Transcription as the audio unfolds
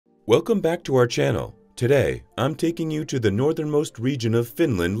Welcome back to our channel. Today, I'm taking you to the northernmost region of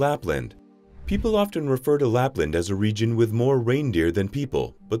Finland, Lapland. People often refer to Lapland as a region with more reindeer than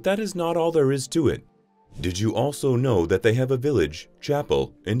people, but that is not all there is to it. Did you also know that they have a village,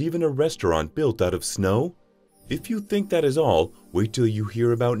 chapel, and even a restaurant built out of snow? If you think that is all, wait till you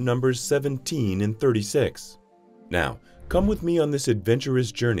hear about numbers 17 and 36. Now, come with me on this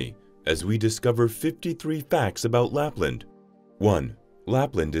adventurous journey as we discover 53 facts about Lapland. 1.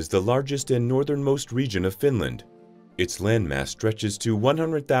 Lapland is the largest and northernmost region of Finland. Its landmass stretches to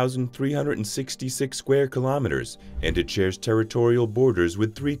 100,366 square kilometers, and it shares territorial borders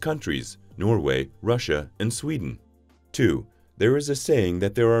with 3 countries, Norway, Russia, and Sweden. 2. There is a saying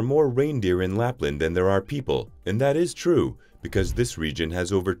that there are more reindeer in Lapland than there are people, and that is true, because this region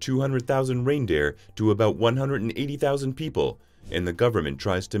has over 200,000 reindeer to about 180,000 people, and the government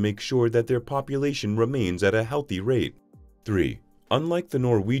tries to make sure that their population remains at a healthy rate. 3. Unlike the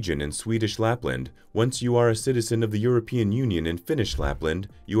Norwegian and Swedish Lapland, once you are a citizen of the European Union in Finnish Lapland,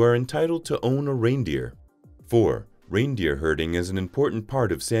 you are entitled to own a reindeer. 4. Reindeer herding is an important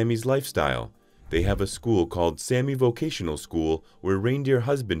part of Sami's lifestyle. They have a school called Sami Vocational School where reindeer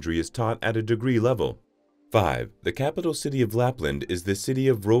husbandry is taught at a degree level. 5. The capital city of Lapland is the city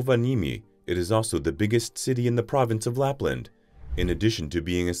of Rovaniemi. It is also the biggest city in the province of Lapland. In addition to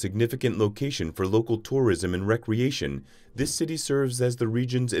being a significant location for local tourism and recreation, this city serves as the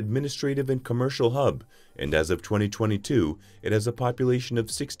region's administrative and commercial hub, and as of 2022, it has a population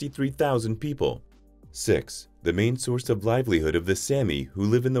of 63,000 people. 6. The main source of livelihood of the Sami who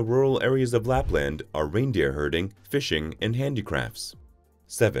live in the rural areas of Lapland are reindeer herding, fishing, and handicrafts.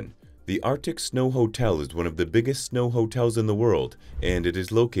 7. The Arctic Snow Hotel is one of the biggest snow hotels in the world, and it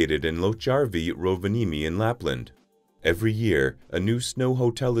is located in Lohjärvi, Rovaniemi in Lapland. Every year, a new snow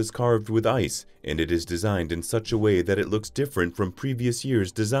hotel is carved with ice, and it is designed in such a way that it looks different from previous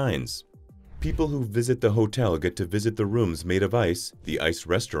year's designs. People who visit the hotel get to visit the rooms made of ice, the ice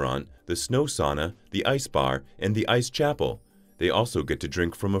restaurant, the snow sauna, the ice bar, and the ice chapel. They also get to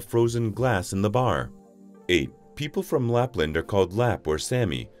drink from a frozen glass in the bar. 8. People from Lapland are called Lapp or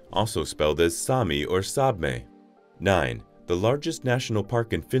Sami, also spelled as Sami or Sabme. 9. The largest national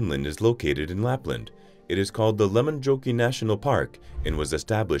park in Finland is located in Lapland. It is called the Lemmenjoki National Park and was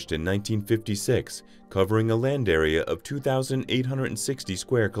established in 1956, covering a land area of 2,860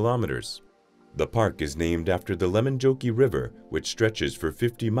 square kilometers. The park is named after the Lemmenjoki River, which stretches for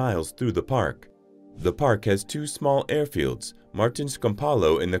 50 miles through the park. The park has 2 small airfields,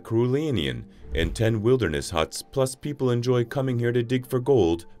 Martinskompalo and the Krulianian, and 10 wilderness huts, plus people enjoy coming here to dig for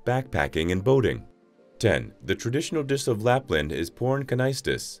gold, backpacking, and boating. 10. The traditional dish of Lapland is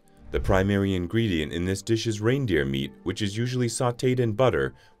pornkanystis. The primary ingredient in this dish is reindeer meat, which is usually sautéed in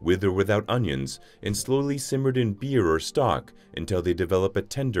butter, with or without onions, and slowly simmered in beer or stock until they develop a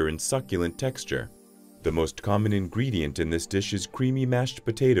tender and succulent texture. The most common ingredient in this dish is creamy mashed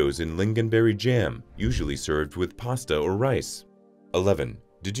potatoes and lingonberry jam, usually served with pasta or rice. 11.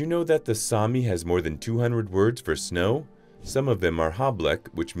 Did you know that the Sami has more than 200 words for snow? Some of them are hablek,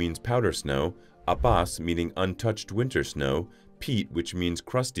 which means powder snow, apas, meaning untouched winter snow, peat, which means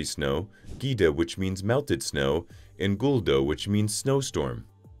crusty snow, gida, which means melted snow, and guldo, which means snowstorm.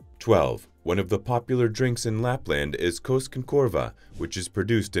 12. One of the popular drinks in Lapland is koskenkorva, which is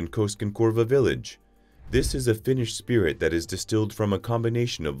produced in Koskenkorva village. This is a Finnish spirit that is distilled from a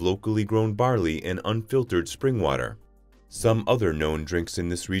combination of locally grown barley and unfiltered spring water. Some other known drinks in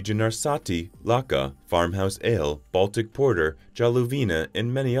this region are sati, laka, farmhouse ale, Baltic porter, jaluvina,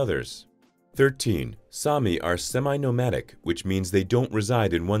 and many others. 13. Sami are semi-nomadic, which means they don't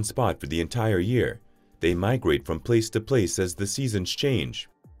reside in one spot for the entire year. They migrate from place to place as the seasons change.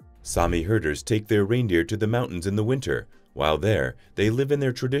 Sami herders take their reindeer to the mountains in the winter. While there, they live in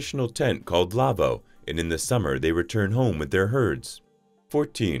their traditional tent called lavo, and in the summer they return home with their herds.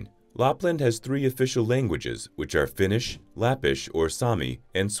 14. Lapland has 3 official languages, which are Finnish, Lappish or Sami,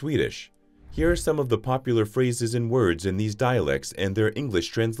 and Swedish. Here are some of the popular phrases and words in these dialects and their English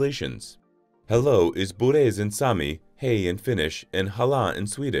translations. Hello is bures in Sami, hey in Finnish, and hala in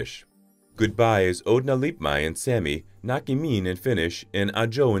Swedish. Goodbye is odna lipmai in Sami, nakimin in Finnish, and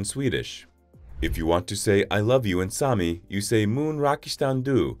ajo in Swedish. If you want to say I love you in Sami, you say mun rakistan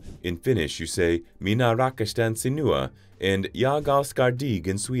du. In Finnish, you say minä rakastan sinua, and jag älskar dig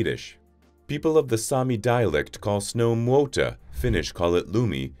in Swedish. People of the Sami dialect call snow muota, Finnish call it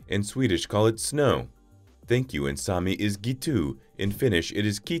lumi, and Swedish call it snow. Thank you in Sami is gitu, in Finnish it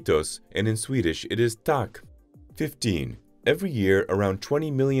is kiitos, and in Swedish it is tack. 15. Every year, around 20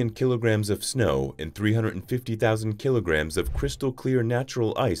 million kilograms of snow and 350,000 kilograms of crystal clear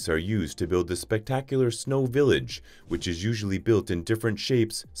natural ice are used to build the spectacular Snow Village, which is usually built in different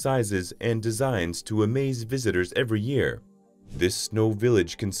shapes, sizes, and designs to amaze visitors every year. This Snow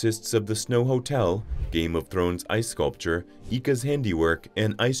Village consists of the Snow Hotel, Game of Thrones ice sculpture, Ika's handiwork,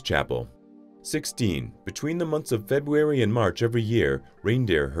 and ice chapel. 16. Between the months of February and March every year,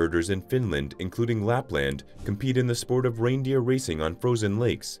 reindeer herders in Finland, including Lapland, compete in the sport of reindeer racing on frozen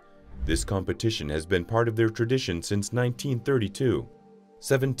lakes. This competition has been part of their tradition since 1932.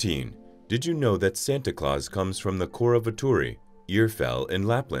 17. Did you know that Santa Claus comes from the Koravaturi, Earfell in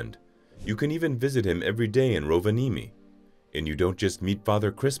Lapland? You can even visit him every day in Rovaniemi. And you don't just meet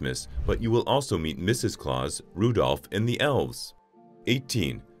Father Christmas, but you will also meet Mrs. Claus, Rudolph, and the elves.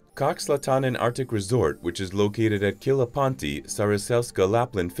 18. Kakslatanen Arctic Resort, which is located at Kilapanti, Sariselska,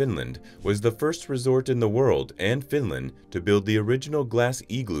 Lapland, Finland, was the first resort in the world and Finland to build the original glass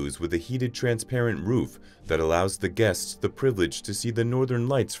igloos with a heated transparent roof that allows the guests the privilege to see the northern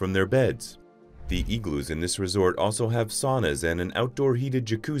lights from their beds. The igloos in this resort also have saunas and an outdoor heated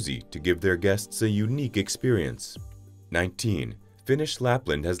jacuzzi to give their guests a unique experience. 19. Finnish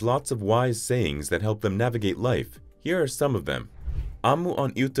Lapland has lots of wise sayings that help them navigate life. Here are some of them. Aamu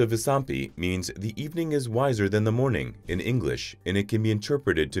on ilta viisaampi means the evening is wiser than the morning in English, and it can be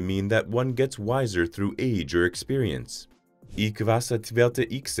interpreted to mean that one gets wiser through age or experience. Ikvasa tvelta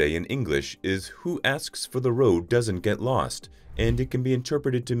ikse in English is who asks for the road doesn't get lost, and it can be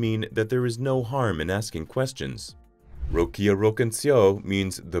interpreted to mean that there is no harm in asking questions. Rokia rokansio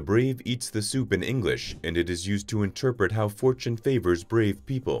means the brave eats the soup in English, and it is used to interpret how fortune favors brave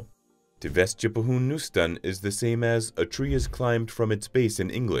people. Tivestjapahun nustan is the same as a tree is climbed from its base in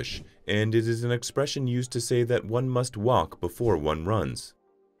English, and it is an expression used to say that one must walk before one runs.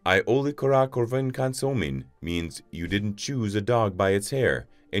 I olikora korvan kansomin means you didn't choose a dog by its hair,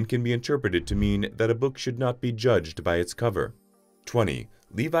 and can be interpreted to mean that a book should not be judged by its cover. 20.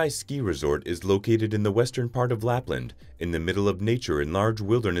 Levi Ski Resort is located in the western part of Lapland, in the middle of nature in large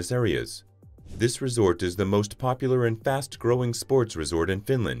wilderness areas. This resort is the most popular and fast-growing sports resort in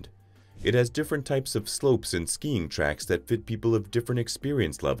Finland. It has different types of slopes and skiing tracks that fit people of different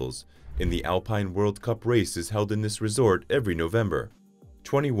experience levels, and the Alpine World Cup race is held in this resort every November.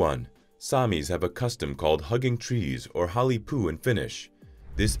 21. Samis have a custom called hugging trees or halipuu in Finnish.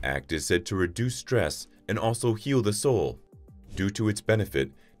 This act is said to reduce stress and also heal the soul. Due to its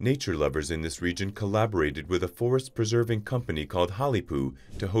benefit, nature lovers in this region collaborated with a forest-preserving company called Halipuu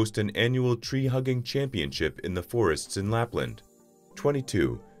to host an annual tree-hugging championship in the forests in Lapland.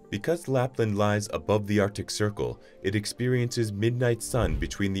 22. Because Lapland lies above the Arctic Circle, it experiences midnight sun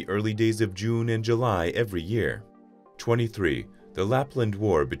between the early days of June and July every year. 23. The Lapland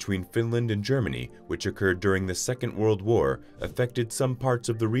War between Finland and Germany, which occurred during the Second World War, affected some parts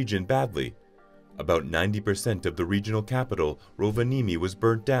of the region badly. About 90% of the regional capital, Rovaniemi, was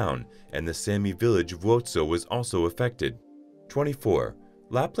burnt down, and the Sami village Vuotso was also affected. 24.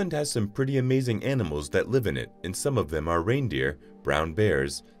 Lapland has some pretty amazing animals that live in it, and some of them are reindeer, brown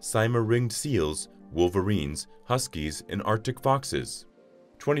bears, Sima-ringed seals, wolverines, huskies, and Arctic foxes.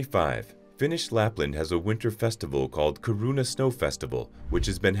 25. Finnish Lapland has a winter festival called Kiruna Snow Festival, which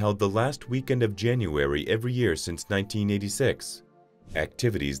has been held the last weekend of January every year since 1986.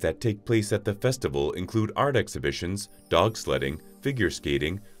 Activities that take place at the festival include art exhibitions, dog sledding, figure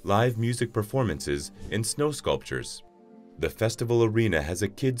skating, live music performances, and snow sculptures. The festival arena has a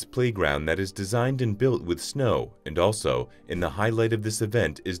kids' playground that is designed and built with snow, and also, in the highlight of this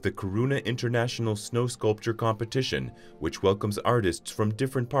event is the Kiruna International Snow Sculpture Competition, which welcomes artists from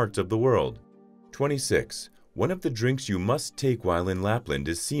different parts of the world. 26. One of the drinks you must take while in Lapland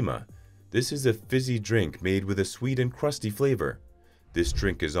is sima. This is a fizzy drink made with a sweet and crusty flavor. This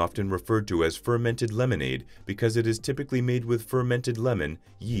drink is often referred to as fermented lemonade because it is typically made with fermented lemon,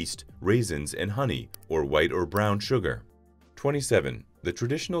 yeast, raisins, and honey, or white or brown sugar. 27. The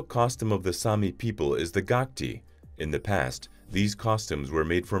traditional costume of the Sami people is the gakti. In the past, these costumes were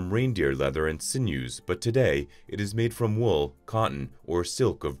made from reindeer leather and sinews, but today it is made from wool, cotton, or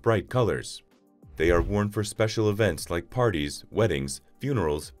silk of bright colors. They are worn for special events like parties, weddings,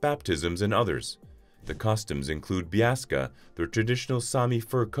 funerals, baptisms, and others. The costumes include biaska, the traditional Sami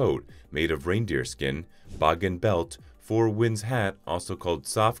fur coat made of reindeer skin, bagen belt, four winds hat, also called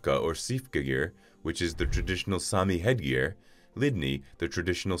safka or sifkagir, which is the traditional Sami headgear, lidni, the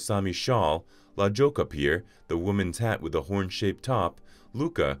traditional Sami shawl, lajokapir, the woman's hat with a horn-shaped top,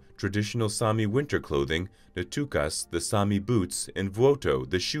 luka, traditional Sami winter clothing, natukas, the Sami boots, and vuoto,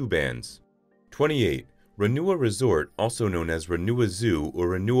 the shoe bands. 28. Ranua Resort, also known as Ranua Zoo or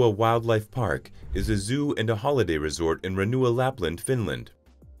Ranua Wildlife Park, is a zoo and a holiday resort in Ranua, Lapland, Finland.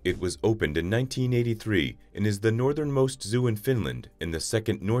 It was opened in 1983 and is the northernmost zoo in Finland and the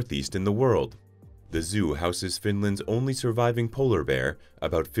second northeast in the world. The zoo houses Finland's only surviving polar bear,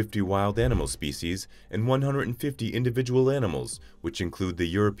 about 50 wild animal species, and 150 individual animals, which include the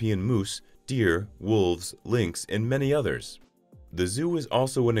European moose, deer, wolves, lynx, and many others. The zoo is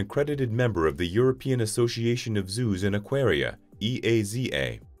also an accredited member of the European Association of Zoos and Aquaria,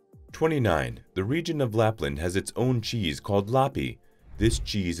 EAZA. 29. The region of Lapland has its own cheese called Lappi. This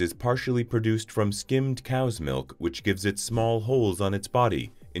cheese is partially produced from skimmed cow's milk, which gives it small holes on its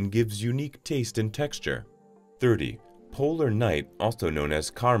body and gives unique taste and texture. 30. Polar night, also known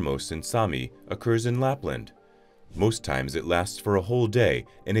as Karmos in Sami, occurs in Lapland. Most times it lasts for a whole day,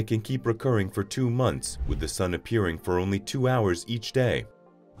 and it can keep recurring for 2 months, with the sun appearing for only 2 hours each day.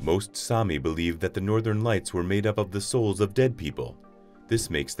 Most Sami believe that the northern lights were made up of the souls of dead people. This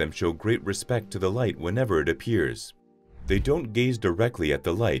makes them show great respect to the light whenever it appears. They don't gaze directly at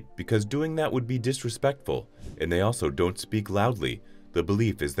the light because doing that would be disrespectful, and they also don't speak loudly. The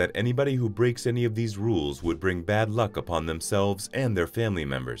belief is that anybody who breaks any of these rules would bring bad luck upon themselves and their family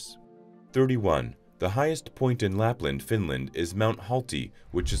members. 31. The highest point in Lapland, Finland is Mount Halti,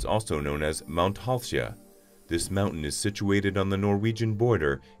 which is also known as Mount Haltia. This mountain is situated on the Norwegian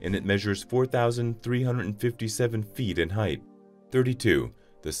border and it measures 4,357 feet in height. 32.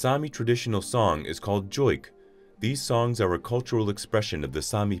 The Sami traditional song is called joik. These songs are a cultural expression of the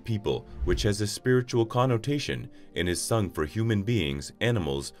Sami people, which has a spiritual connotation and is sung for human beings,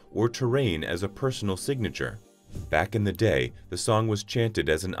 animals, or terrain as a personal signature. Back in the day, the song was chanted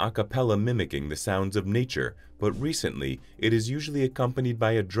as an a cappella mimicking the sounds of nature, but recently it is usually accompanied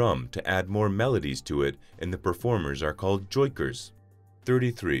by a drum to add more melodies to it, and the performers are called joikers.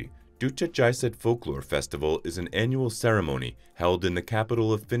 33. Dutjajaiset Folklore Festival is an annual ceremony held in the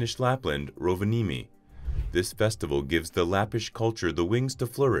capital of Finnish Lapland, Rovaniemi. This festival gives the Lappish culture the wings to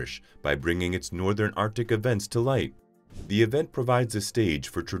flourish by bringing its northern Arctic events to light. The event provides a stage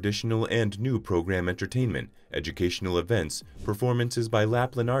for traditional and new program entertainment, educational events, performances by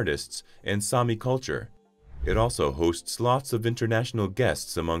Lapland artists, and Sami culture. It also hosts lots of international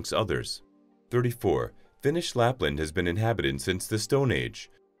guests amongst others. 34. Finnish Lapland has been inhabited since the Stone Age.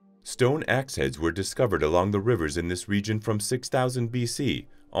 Stone axe heads were discovered along the rivers in this region from 6000 BC.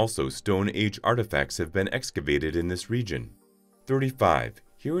 Also, Stone Age artifacts have been excavated in this region. 35.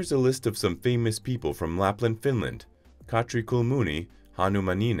 Here is a list of some famous people from Lapland, Finland. Katri Kulmuni, Hannu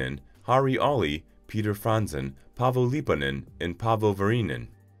Manninen, Harri Olli, Peter Franzen, Paavo Lipponen, and Paavo Väyrynen.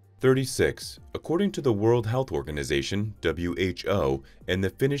 36. According to the World Health Organization, WHO, and the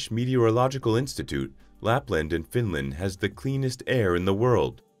Finnish Meteorological Institute, Lapland in Finland has the cleanest air in the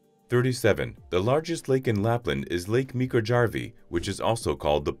world. 37. The largest lake in Lapland is Lake Mikkojärvi, which is also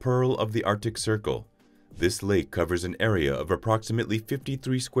called the Pearl of the Arctic Circle. This lake covers an area of approximately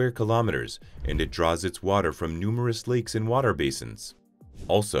 53 square kilometers, and it draws its water from numerous lakes and water basins.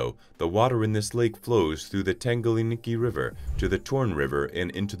 Also, the water in this lake flows through the Tangaliniki River to the Torn River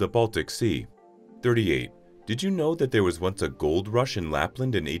and into the Baltic Sea. 38. Did you know that there was once a gold rush in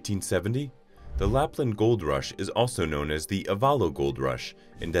Lapland in 1870? The Lapland Gold Rush is also known as the Avalo Gold Rush,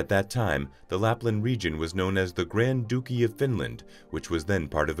 and at that time, the Lapland region was known as the Grand Duchy of Finland, which was then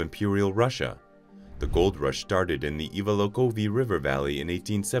part of Imperial Russia. The gold rush started in the Ivalokovi River Valley in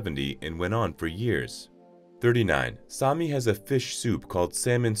 1870 and went on for years. 39. Sami has a fish soup called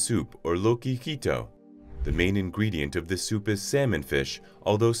salmon soup or loki kito. The main ingredient of this soup is salmon fish,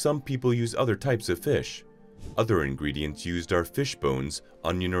 although some people use other types of fish. Other ingredients used are fish bones,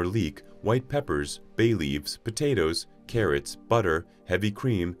 onion or leek, white peppers, bay leaves, potatoes, carrots, butter, heavy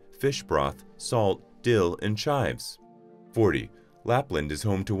cream, fish broth, salt, dill, and chives. 40. Lapland is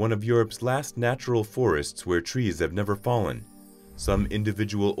home to one of Europe's last natural forests where trees have never fallen. Some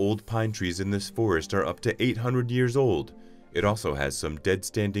individual old pine trees in this forest are up to 800 years old. It also has some dead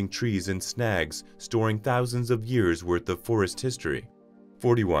standing trees and snags storing thousands of years worth of forest history.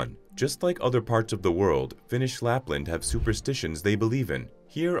 41. Just like other parts of the world, Finnish Lapland have superstitions they believe in.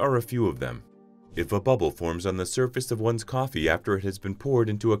 Here are a few of them. If a bubble forms on the surface of one's coffee after it has been poured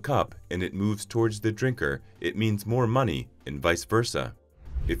into a cup and it moves towards the drinker, it means more money, and vice versa.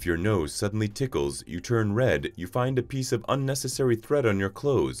 If your nose suddenly tickles, you turn red, you find a piece of unnecessary thread on your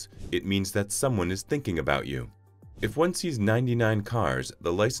clothes, it means that someone is thinking about you. If one sees 99 cars,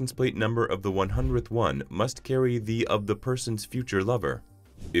 the license plate number of the 100th one must carry the of the person's future lover.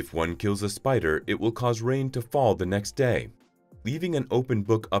 If one kills a spider, it will cause rain to fall the next day. Leaving an open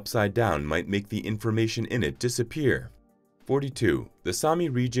book upside down might make the information in it disappear. 42. The Sami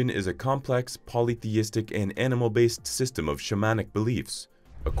region is a complex, polytheistic, and animal-based system of shamanic beliefs.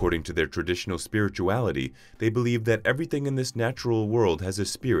 According to their traditional spirituality, they believe that everything in this natural world has a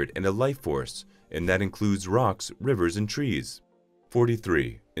spirit and a life force, and that includes rocks, rivers, and trees.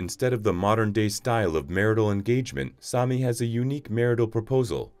 43. Instead of the modern-day style of marital engagement, Sami has a unique marital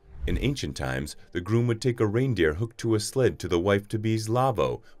proposal. In ancient times, the groom would take a reindeer hooked to a sled to the wife-to-be's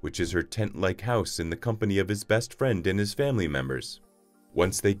lavo, which is her tent-like house, in the company of his best friend and his family members.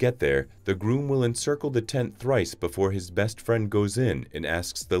 Once they get there, the groom will encircle the tent thrice before his best friend goes in and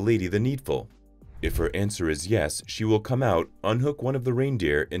asks the lady the needful. If her answer is yes, she will come out, unhook one of the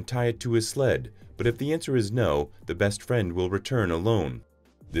reindeer, and tie it to his sled, but if the answer is no, the best friend will return alone.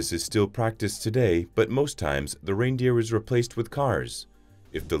 This is still practiced today, but most times the reindeer is replaced with cars.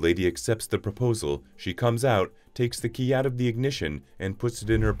 If the lady accepts the proposal, she comes out, takes the key out of the ignition, and puts it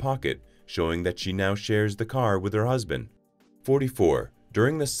in her pocket, showing that she now shares the car with her husband. 44.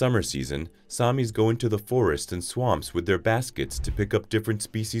 During the summer season, Samis go into the forest and swamps with their baskets to pick up different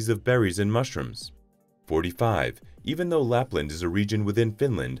species of berries and mushrooms. 45. Even though Lapland is a region within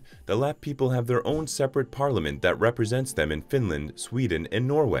Finland, the Lapp people have their own separate parliament that represents them in Finland, Sweden, and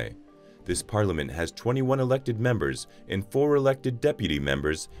Norway. This parliament has 21 elected members and 4 elected deputy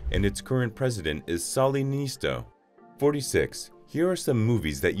members, and its current president is Sauli Niinisto. 46. Here are some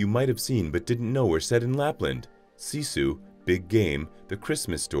movies that you might have seen but didn't know were set in Lapland: Sisu, Big Game, The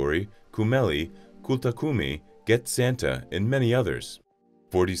Christmas Story, Kumeli, Kultakumi, Get Santa, and many others.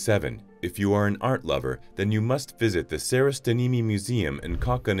 47. If you are an art lover, then you must visit the Sarastinimi Museum in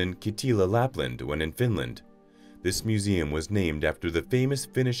Kaukonen, Kittilä, Lapland when in Finland. This museum was named after the famous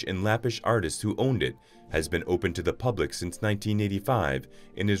Finnish and Lappish artist who owned it, has been open to the public since 1985,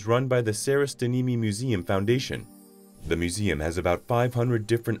 and is run by the Sarastinimi Museum Foundation. The museum has about 500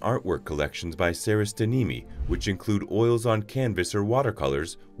 different artwork collections by Sarastinimi, which include oils on canvas or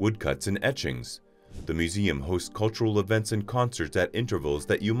watercolors, woodcuts, and etchings. The museum hosts cultural events and concerts at intervals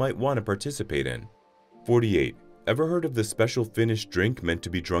that you might want to participate in. 48. Ever heard of the special Finnish drink meant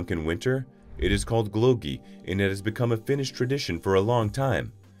to be drunk in winter? It is called glogi, and it has become a Finnish tradition for a long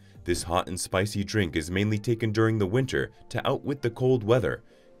time. This hot and spicy drink is mainly taken during the winter to outwit the cold weather,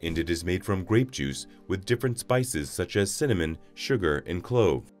 and it is made from grape juice with different spices such as cinnamon, sugar, and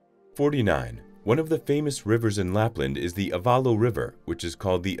clove. 49. One of the famous rivers in Lapland is the Avalo River, which is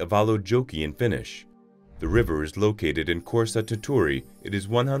called the Avalojoki in Finnish. The river is located in Korsa-Tuturi. It is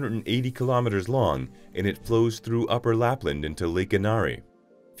 180 kilometers long, and it flows through Upper Lapland into Lake Inari.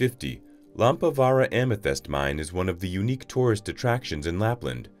 50. Lampavaara Amethyst Mine is one of the unique tourist attractions in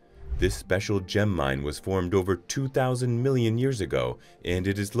Lapland. This special gem mine was formed over 2,000 million years ago, and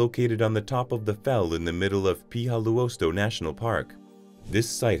it is located on the top of the fell in the middle of Pihaluosto National Park. This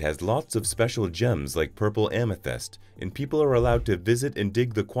site has lots of special gems like purple amethyst, and people are allowed to visit and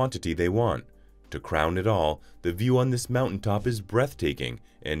dig the quantity they want. To crown it all, the view on this mountaintop is breathtaking,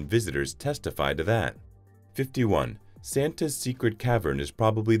 and visitors testify to that. 51. Santa's Secret Cavern is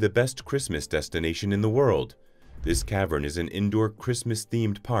probably the best Christmas destination in the world. This cavern is an indoor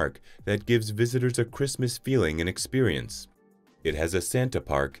Christmas-themed park that gives visitors a Christmas feeling and experience. It has a Santa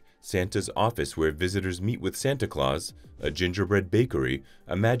park, Santa's office where visitors meet with Santa Claus, a gingerbread bakery,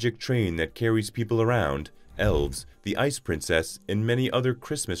 a magic train that carries people around, elves, the Ice Princess, and many other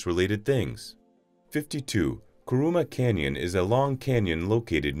Christmas-related things. 52. Kuruma Canyon is a long canyon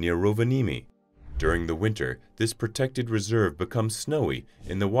located near Rovaniemi. During the winter, this protected reserve becomes snowy,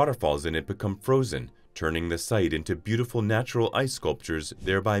 and the waterfalls in it become frozen, turning the site into beautiful natural ice sculptures,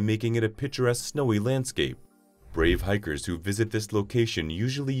 thereby making it a picturesque snowy landscape. Brave hikers who visit this location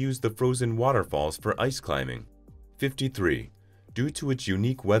usually use the frozen waterfalls for ice climbing. 53. Due to its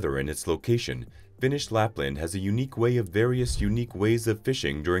unique weather and its location, Finnish Lapland has a unique way of various unique ways of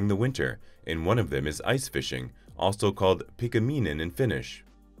fishing during the winter, and one of them is ice fishing, also called pikaminen in Finnish.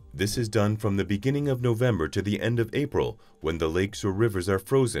 This is done from the beginning of November to the end of April, when the lakes or rivers are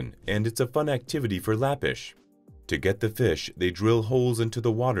frozen, and it's a fun activity for Lappish. To get the fish, they drill holes into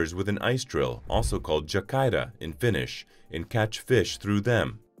the waters with an ice drill, also called jakaira in Finnish, and catch fish through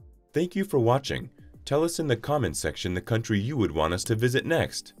them. Thank you for watching. Tell us in the comments section the country you would want us to visit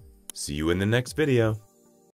next. See you in the next video.